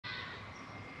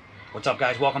What's up,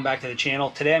 guys? Welcome back to the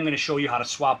channel. Today I'm going to show you how to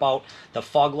swap out the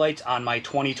fog lights on my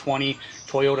 2020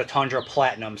 Toyota Tundra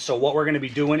Platinum. So what we're going to be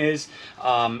doing is,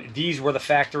 these were the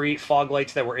factory fog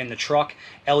lights that were in the truck.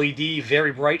 LED,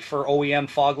 very bright for OEM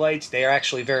fog lights. They are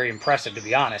actually very impressive, to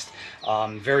be honest.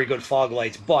 Very good fog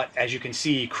lights, but as you can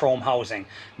see, chrome housing.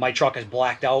 My truck is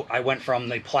blacked out. I went from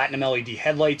the Platinum LED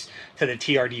headlights to the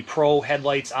TRD Pro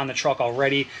headlights on the truck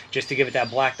already, just to give it that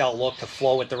blacked out look to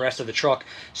flow with the rest of the truck.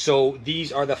 So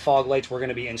these are the fog lights we're going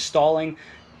to be installing.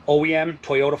 OEM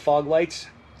Toyota fog lights,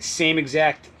 same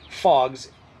exact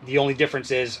fogs. The only difference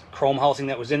is chrome housing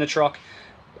that was in the truck,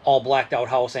 all blacked out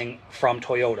housing from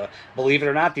Toyota. Believe it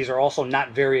or not, these are also not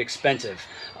very expensive,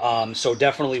 so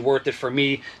definitely worth it for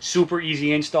me. Super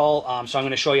easy install. So I'm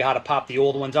going to show you how to pop the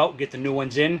old ones out, get the new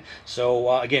ones in.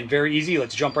 So again, very easy.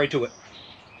 Let's jump right to it.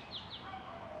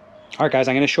 All right, guys,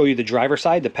 I'm going to show you the driver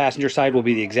side. The passenger side will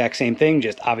be the exact same thing,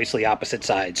 just obviously opposite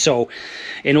sides. So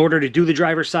in order to do the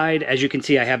driver side, as you can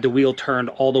see, I have the wheel turned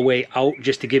all the way out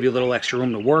just to give you a little extra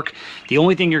room to work. The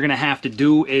only thing you're going to have to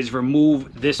do is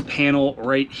remove this panel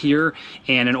right here.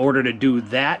 And in order to do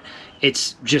that,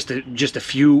 it's just a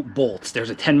few bolts. There's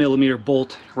a 10mm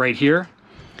bolt right here,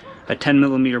 a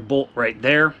 10mm bolt right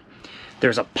there.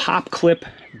 There's a pop clip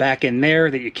back in there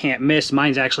that you can't miss.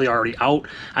 Mine's actually already out.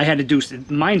 I had to do,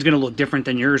 mine's gonna look different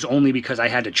than yours only because I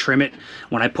had to trim it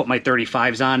when I put my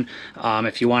 35s on.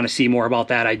 If you want to see more about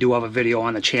that, I do have a video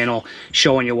on the channel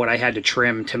showing you what I had to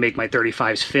trim to make my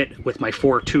 35s fit with my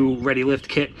 4.2 ready lift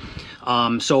kit.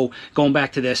 So going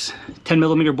back to this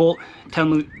 10mm bolt,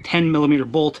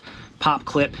 10mm bolt, pop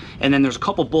clip, and then there's a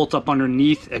couple bolts up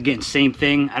underneath. Again, same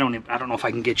thing. I don't know if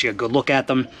I can get you a good look at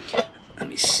them. Let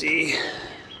me see.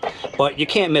 But you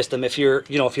can't miss them. If you're,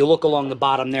 if you look along the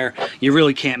bottom there, you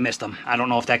really can't miss them. I don't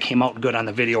know if that came out good on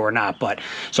the video or not, but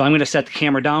so I'm going to set the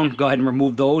camera down, go ahead and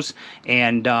remove those,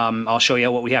 and I'll show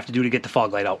you what we have to do to get the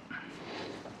fog light out.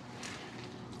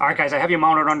 All right, guys, I have you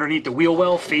mounted underneath the wheel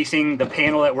well facing the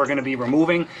panel that we're going to be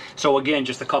removing. So again,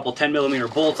 just a couple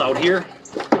 10mm bolts out here.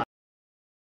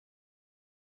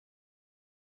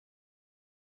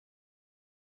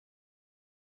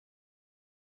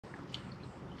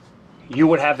 You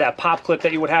would have that pop clip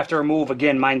that you would have to remove.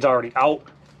 Again, mine's already out.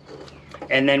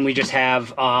 And then we just have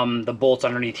the bolts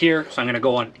underneath here. So I'm going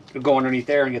to go underneath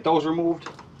there and get those removed.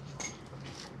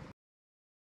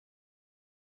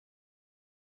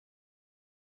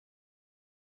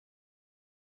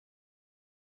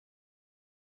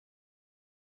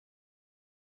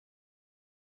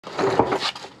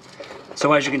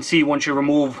 So as you can see, once you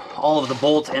remove all of the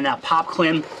bolts and that pop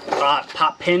pin,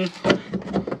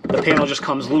 the panel just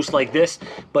comes loose like this,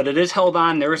 but it is held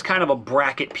on. There is kind of a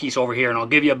bracket piece over here, and I'll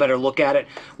give you a better look at it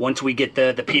once we get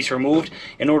the piece removed.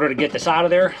 In order to get this out of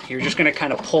there, you're just going to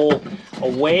kind of pull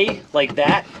away like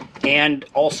that and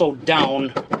also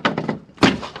down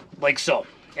like so,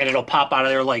 and it'll pop out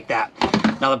of there like that.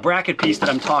 Now the bracket piece that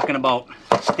I'm talking about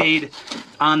stayed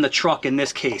on the truck in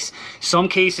this case. Some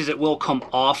cases it will come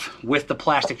off with the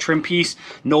plastic trim piece,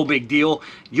 no big deal.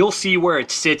 You'll see where it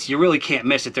sits, you really can't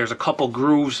miss it. There's a couple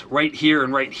grooves right here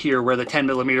and right here where the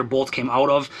 10mm bolts came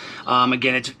out of.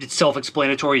 Again, it's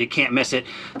self-explanatory, you can't miss it.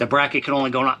 The bracket can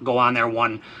only go on there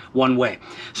one way.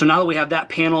 So now that we have that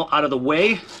panel out of the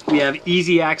way, we have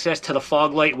easy access to the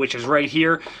fog light, which is right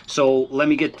here. So let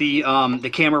me get the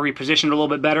camera repositioned a little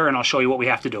bit better, and I'll show you what we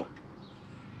have to do.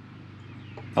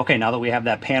 Okay, now that we have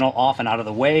that panel off and out of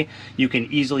the way, you can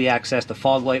easily access the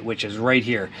fog light, which is right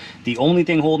here. The only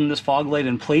thing holding this fog light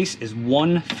in place is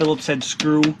one Phillips head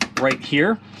screw right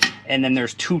here, and then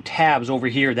there's two tabs over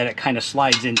here that it kind of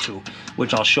slides into,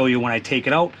 which I'll show you when I take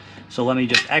it out. So let me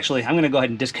just, actually, I'm going to go ahead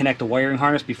and disconnect the wiring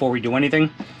harness before we do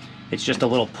anything. It's just a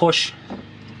little push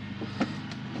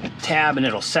tab, and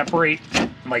it'll separate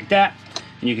like that,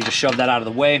 and you can just shove that out of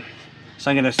the way.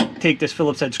 So I'm going to take this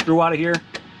Phillips head screw out of here,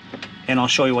 and I'll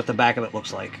show you what the back of it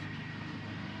looks like.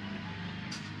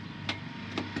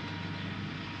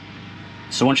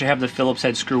 So once you have the Phillips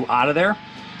head screw out of there,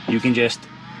 you can just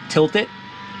tilt it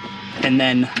and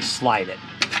then slide it.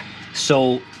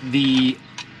 So the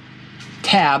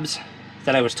tabs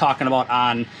that I was talking about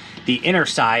on the inner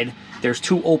side, there's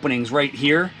two openings right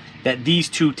here that these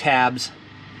two tabs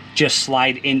just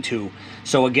slide into.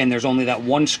 So again, there's only that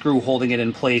one screw holding it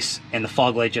in place, and the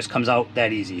fog light just comes out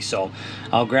that easy. So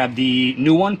I'll grab the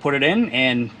new one, put it in,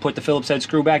 and put the Phillips head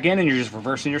screw back in, and you're just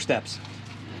reversing your steps.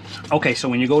 Okay, so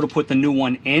when you go to put the new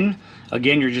one in,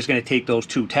 again, you're just going to take those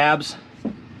two tabs,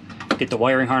 get the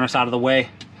wiring harness out of the way,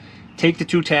 take the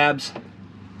two tabs.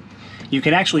 You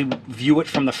can actually view it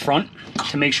from the front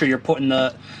to make sure you're putting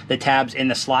the tabs in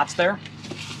the slots there.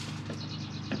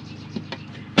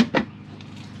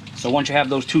 So once you have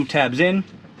those 2 tabs in,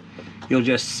 you'll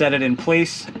just set it in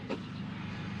place,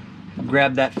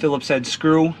 grab that Phillips head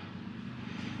screw,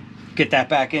 get that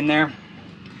back in there,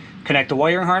 connect the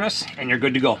wiring harness, and you're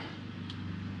good to go.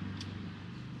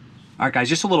 Alright guys,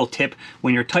 just a little tip,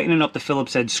 when you're tightening up the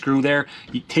Phillips head screw there,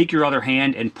 you take your other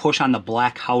hand and push on the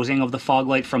black housing of the fog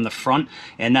light from the front,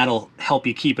 and that'll help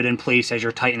you keep it in place as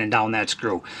you're tightening down that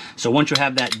screw. So once you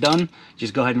have that done,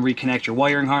 just go ahead and reconnect your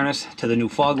wiring harness to the new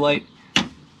fog light,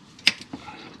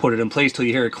 put it in place till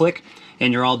you hear it click,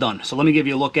 and you're all done. So let me give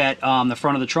you a look at the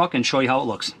front of the truck and show you how it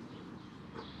looks.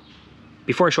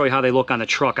 Before I show you how they look on the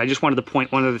truck, I just wanted to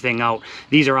point one other thing out.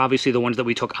 These are obviously the ones that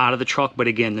we took out of the truck, but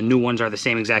again, the new ones are the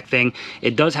same exact thing.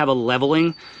 It does have a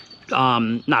leveling,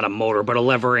 not a motor, but a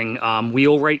levering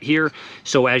wheel right here.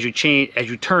 So as you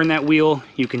turn that wheel,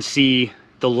 you can see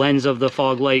the lens of the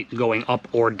fog light going up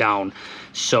or down.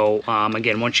 So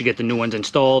again, once you get the new ones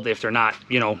installed, if they're not,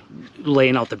 you know,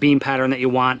 laying out the beam pattern that you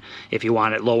want, if you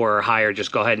want it lower or higher,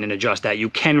 just go ahead and adjust that. You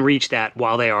can reach that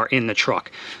while they are in the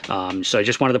truck. So I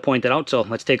just wanted to point that out. So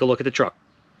let's take a look at the truck.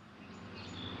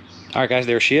 All right guys,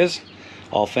 there she is,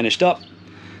 all finished up.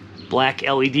 Black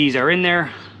LEDs are in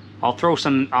there. I'll throw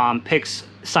some pics,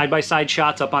 side-by-side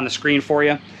shots up on the screen for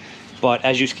you. But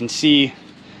as you can see,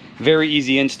 very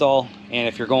easy install. And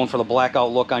if you're going for the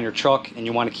blackout look on your truck and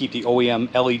you want to keep the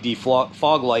OEM LED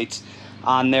fog lights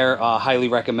on there, highly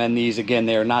recommend these. Again,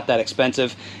 they are not that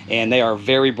expensive and they are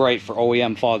very bright for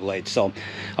OEM fog lights. So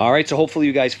all right, so hopefully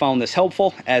you guys found this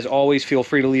helpful. As always, feel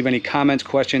free to leave any comments,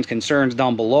 questions, concerns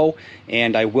down below,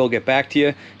 and I will get back to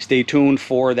you. Stay tuned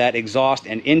for that exhaust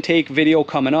and intake video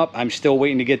coming up. I'm still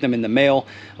waiting to get them in the mail.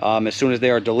 As soon as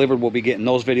they are delivered, we'll be getting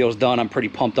those videos done. I'm pretty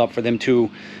pumped up for them 2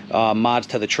 mods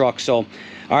to the truck. So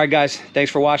all right guys,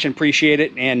 thanks for watching, appreciate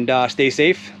it, and stay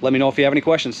safe. Let me know if you have any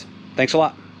questions. Thanks a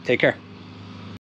lot. Take care.